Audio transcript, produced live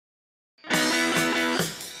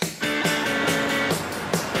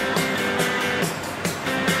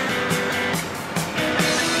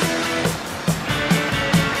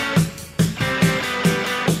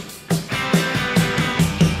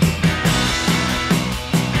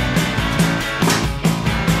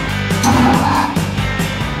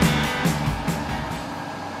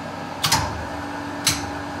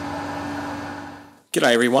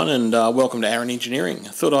G'day everyone, and welcome to Aaron Engineering.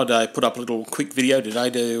 I thought I'd put up a little quick video today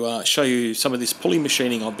to show you some of this pulley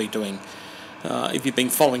machining I'll be doing. If you've been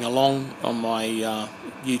following along on my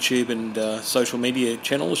YouTube and social media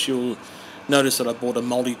channels, you'll notice that I bought a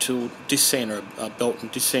multi-tool disc sander, a belt and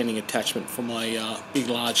disc sanding attachment for my big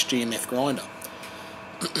large GMF grinder.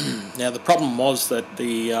 Now the problem was that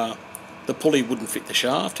the pulley wouldn't fit the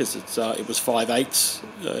shaft, as it was 5/8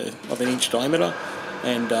 of an inch diameter,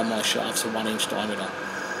 and my shaft's a 1 inch diameter.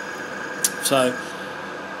 So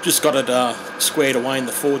just got it squared away in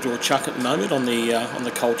the four-jaw chuck at the moment on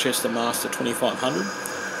the Colchester Master 2500,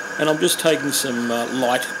 and I'm just taking some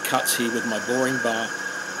light cuts here with my boring bar.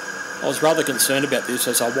 I was rather concerned about this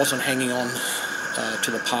as I wasn't hanging on to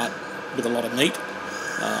the part with a lot of meat.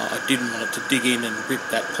 I didn't want it to dig in and rip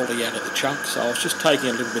that pulley out of the chuck, so I was just taking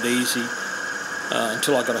it a little bit easy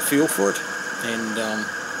until I got a feel for it, and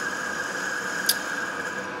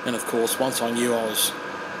of course once I knew I was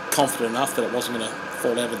confident enough that it wasn't going to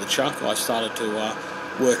fall out of the chuck, I started to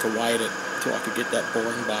work away at it till I could get that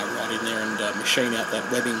boring bar right in there and machine out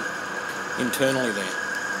that webbing internally there.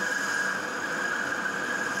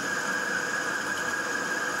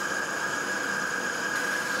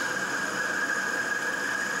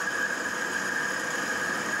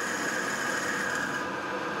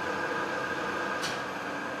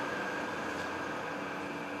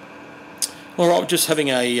 Alright, just having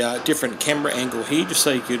a different camera angle here just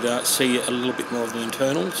so you could see a little bit more of the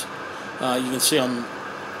internals. You can see I'm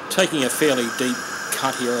taking a fairly deep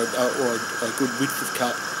cut here, or a good width of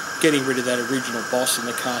cut, getting rid of that original boss in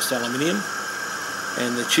the cast aluminium,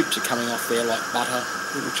 and the chips are coming off there like butter,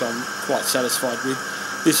 which I'm quite satisfied with.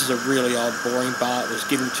 This is a really old boring bar. It was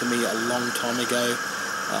given to me a long time ago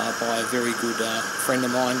by a very good friend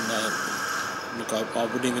of mine. Look, I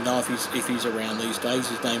wouldn't even know if he's around these days.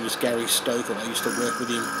 His name was Gary Stoker. I used to work with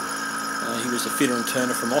him. He was a fitter and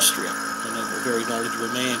turner from Austria, and a very knowledgeable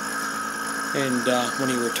man. And when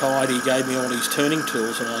he retired, he gave me all his turning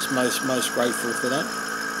tools, and I was most grateful for that.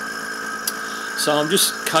 So I'm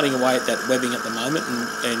just cutting away at that webbing at the moment,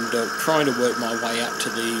 and trying to work my way up to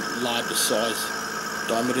the largest size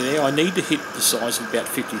diameter there. I need to hit the size of about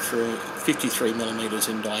 53 millimeters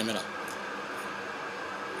in diameter.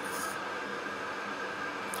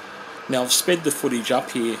 Now I've sped the footage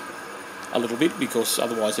up here a little bit because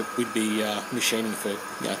otherwise it would be machining for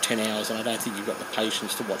 10 hours, and I don't think you've got the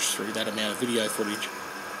patience to watch through that amount of video footage.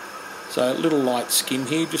 So a little light skim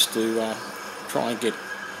here just to try and get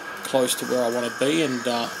close to where I want to be, and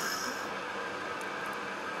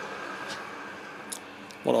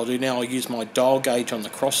what I'll do now, I'll use my dial gauge on the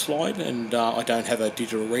cross slide, and I don't have a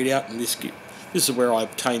digital readout, and this is where I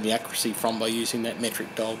obtain the accuracy from, by using that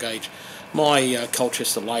metric dial gauge. My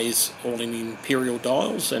Colchester Lathe is all in imperial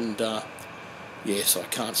dials, and yes, I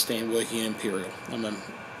can't stand working in imperial. I'm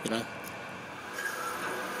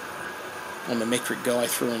a metric guy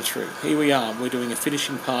through and through. Here we are. We're doing a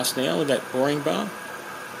finishing pass now with that boring bar,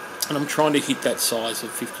 and I'm trying to hit that size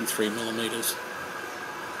of 53 millimeters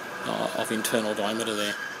of internal diameter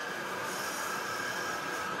there.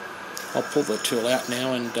 I'll pull the tool out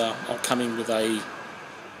now, and I'll come in with a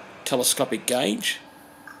telescopic gauge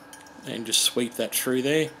and just sweep that through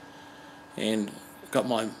there, and got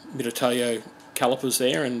my Multitool calipers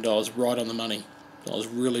there, and I was right on the money. I was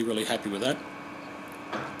really happy with that.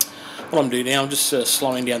 What I'm doing now, I'm just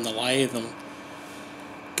slowing down the lathe. I'm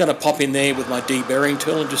going to pop in there with my deburring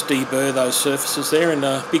tool and just deburr those surfaces there, and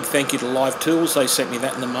a big thank you to Live Tools. They sent me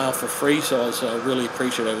that in the mail for free, so I was really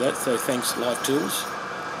appreciative of that, so thanks Live Tools.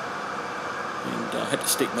 And I had to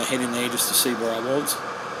stick my head in there just to see where I was.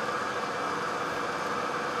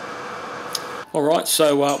 Alright,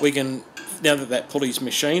 so we can, now that that pulley's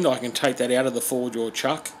machined, I can take that out of the four-jaw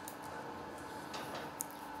chuck.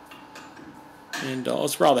 And I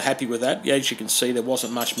was rather happy with that. As you can see, there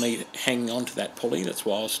wasn't much meat hanging onto that pulley. That's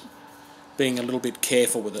why I was being a little bit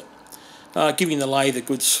careful with it. Giving the lathe a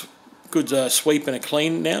good sweep and a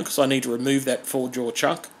clean now, because I need to remove that four-jaw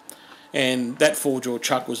chuck. And that four-jaw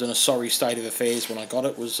chuck was in a sorry state of affairs when I got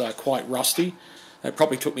it. It was quite rusty. It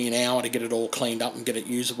probably took me an hour to get it all cleaned up and get it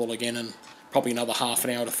usable again, and probably another half an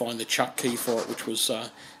hour to find the chuck key for it, which was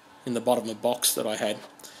in the bottom of the box that I had.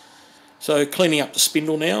 So cleaning up the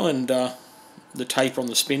spindle now, and the taper on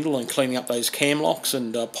the spindle, and cleaning up those cam locks,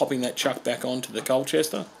 and popping that chuck back onto the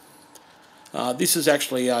Colchester. This is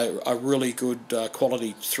actually a really good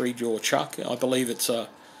quality three-jaw chuck. I believe it's a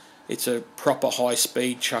proper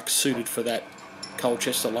high-speed chuck suited for that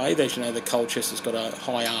Colchester lathe. As you know, the Colchester's got a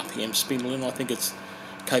high RPM spindle in. I think it's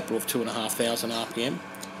capable of 2,500 RPM.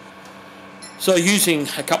 So using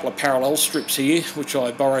a couple of parallel strips here, which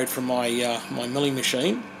I borrowed from my milling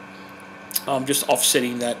machine, I'm just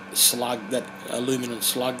offsetting that slug, that aluminum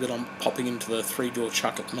slug that I'm popping into the 3-jaw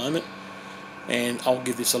chuck at the moment, and I'll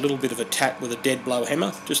give this a little bit of a tap with a dead blow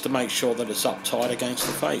hammer just to make sure that it's up tight against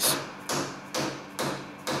the face.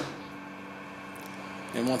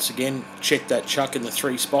 And once again, check that chuck in the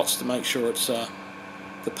 3 spots to make sure it's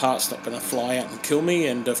the part's not going to fly out and kill me.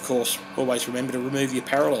 And of course, always remember to remove your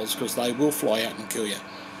parallels, because they will fly out and kill you.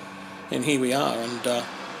 And here we are, and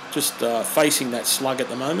just facing that slug at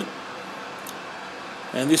the moment.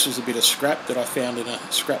 And this was a bit of scrap that I found in a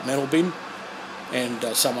scrap metal bin, and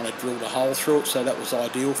someone had drilled a hole through it, so that was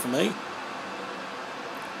ideal for me.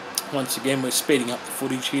 Once again, we're speeding up the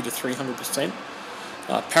footage here to 300%.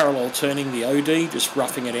 Parallel turning the OD, just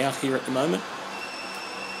roughing it out here at the moment.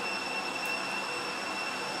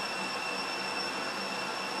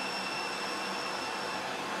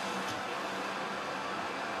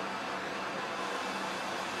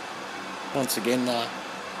 Once again,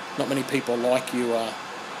 not many people like you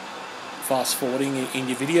fast forwarding in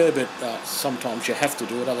your video, but sometimes you have to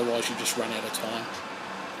do it, otherwise you just run out of time.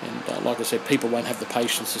 And like I said, people won't have the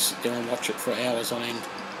patience to sit there and watch it for hours on end.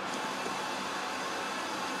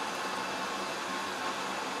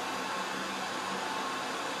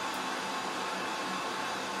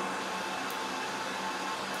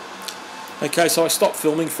 Okay, so I stopped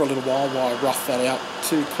filming for a little while I roughed that out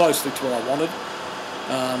too closely to where I wanted.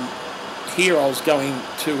 Here I was going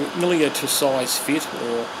to nearly to size fit,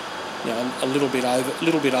 or a little bit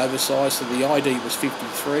oversized. So the ID was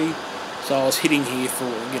 53, so I was hitting here for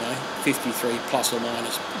 53 plus or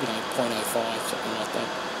minus 0.05, something like that.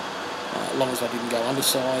 As long as I didn't go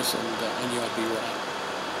undersize, and I knew I'd be right.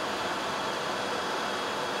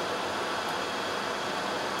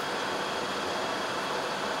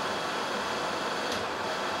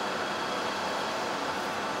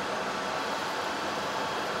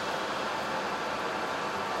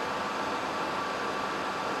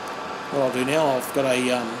 What I'll do now, I've got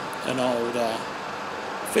an old,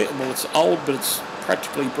 well, it's old, but it's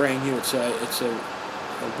practically brand new. It's a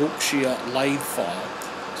Wiltshire lathe file,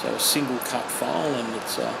 so a single cut file, and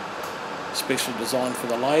it's specially designed for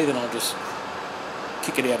the lathe. And I'll just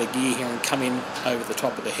kick it out of gear here and come in over the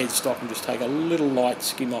top of the headstock and just take a little light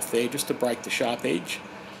skim off there just to break the sharp edge.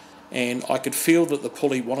 And I could feel that the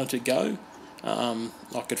pulley wanted to go.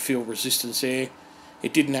 I could feel resistance there.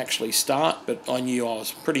 It didn't actually start, but I knew I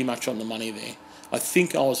was pretty much on the money there. I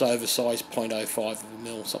think I was oversized 0.05 of a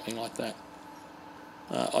mil, something like that.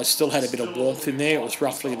 I still had a bit of warmth in there. It was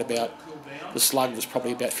roughly at about, the slug was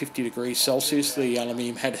probably about 50 degrees Celsius. The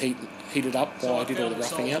aluminium had heated up while I did all the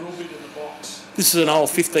roughing out. This is an old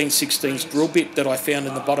 15/16 drill bit that I found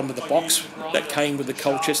in the bottom of the box that came with the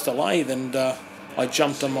Colchester lathe, and I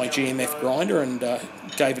jumped on my GMF grinder and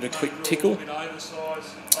gave it a quick tickle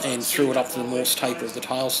and threw it up to the Morse taper of the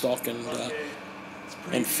tailstock,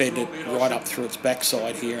 and fed it right up through its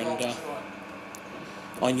backside here. And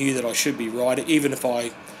I knew that I should be right, even if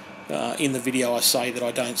in the video I say that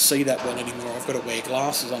I don't see that well anymore. I've got to wear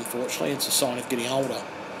glasses, unfortunately. It's a sign of getting older.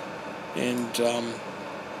 And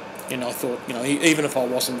I thought, even if I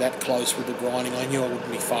wasn't that close with the grinding, I knew I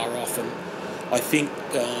wouldn't be far off. And I think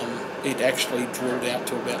it actually drilled out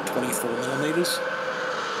to about 24 millimeters.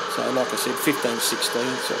 So like I said,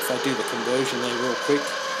 15/16, so if I do the conversion there real quick.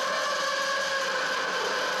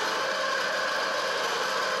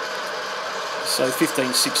 So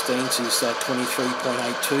 15/16 is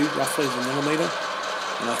 23.82 roughly as a millimetre,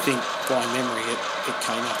 and I think by memory it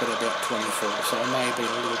came up at about 24, so I may have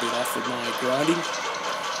been a little bit off with my grinding,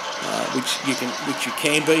 which you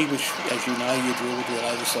can be, which, as you know, your drill will drill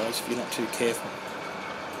oversized if you're not too careful,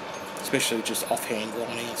 especially just offhand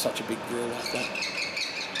grinding on such a big drill like that.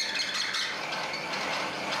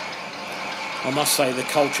 I must say the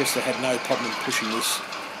Colchester had no problem pushing this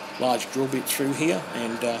large drill bit through here,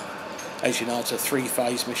 and as you know, it's a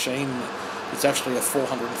 3-phase machine. It's actually a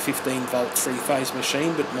 415 volt 3-phase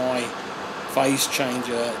machine, but my phase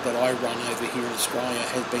changer that I run over here in Australia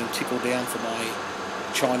has been tickled down for my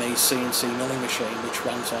Chinese CNC milling machine, which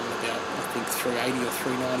runs on about, I think, 380 or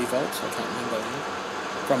 390 volts. I can't remember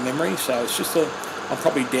from memory. So it's just I'm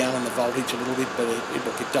probably down on the voltage a little bit, but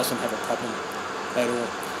look, it doesn't have a problem at all.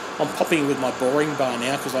 I'm popping with my boring bar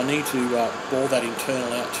now because I need to bore that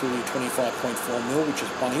internal out to 25.4 mil, which is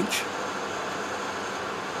 1 inch.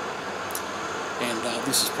 And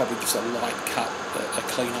this is probably just a light cut, a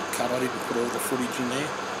clean-up cut. I didn't put all the footage in there.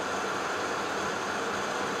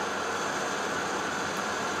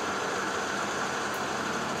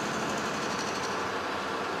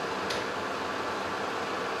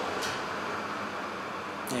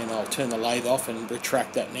 And I'll turn the lathe off and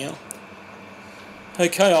retract that now.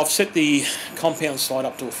 Okay, I've set the compound slide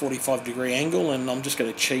up to a 45-degree angle, and I'm just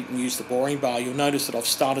going to cheat and use the boring bar. You'll notice that I've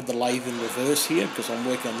started the lathe in reverse here because I'm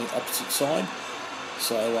working on the opposite side.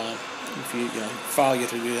 So if you failure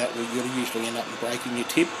to do that, you'll usually end up breaking your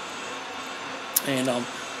tip. And I'm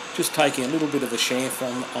just taking a little bit of a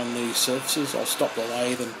chamfer on the surfaces. I'll stop the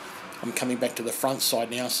lathe, and I'm coming back to the front side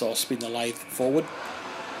now, so I'll spin the lathe forward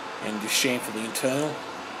and just chamfer the internal,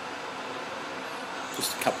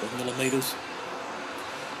 just a couple of millimetres.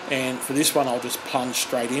 And for this one, I'll just plunge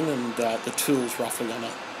straight in, and the tool's roughly on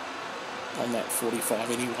that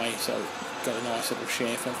 45 anyway, so got a nice little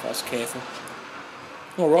chamfer if I was careful.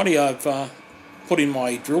 Alrighty, I've put in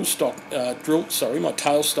my my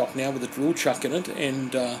tail stock now with a drill chuck in it,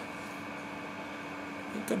 and got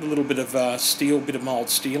a little bit of steel, bit of mild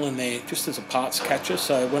steel in there, just as a parts catcher.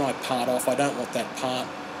 So when I part off, I don't want that part,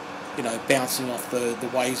 bouncing off the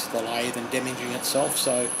ways of the lathe and damaging itself.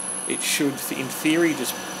 So it should, in theory,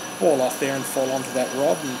 just fall off there and fall onto that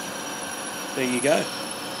rod, and there you go.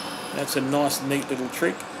 That's a nice, neat little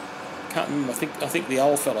trick. Can't remember. I think the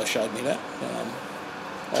old fellow showed me that.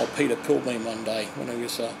 Old Peter pulled me one day when he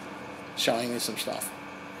was showing me some stuff.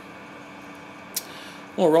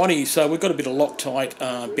 Alrighty, so we've got a bit of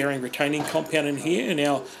Loctite bearing retaining compound in here.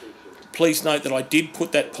 Now, please note that I did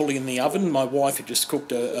put that pulley in the oven. My wife had just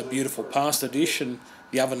cooked a beautiful pasta dish, and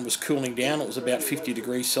the oven was cooling down. It was about 50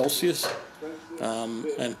 degrees Celsius,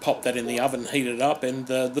 and popped that in the oven, heated it up, and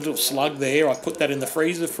the little slug there, I put that in the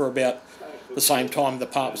freezer for about the same time the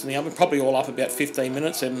part was in the oven, probably all up about 15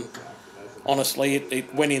 minutes, and honestly,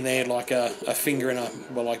 it went in there like a finger in a,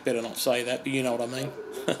 well, I better not say that, but you know what I mean.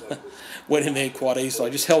 Went in there quite easily.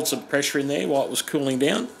 I just held some pressure in there while it was cooling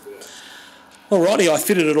down. Alrighty, I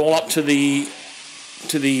fitted it all up to the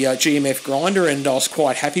GMF grinder, and I was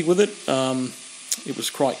quite happy with it. It was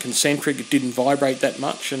quite concentric. It didn't vibrate that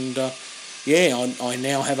much, and yeah, I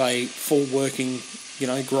now have a full working,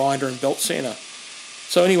 grinder and belt sander.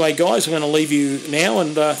 So anyway, guys, I'm going to leave you now,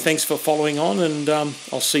 and thanks for following on, and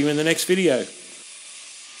I'll see you in the next video.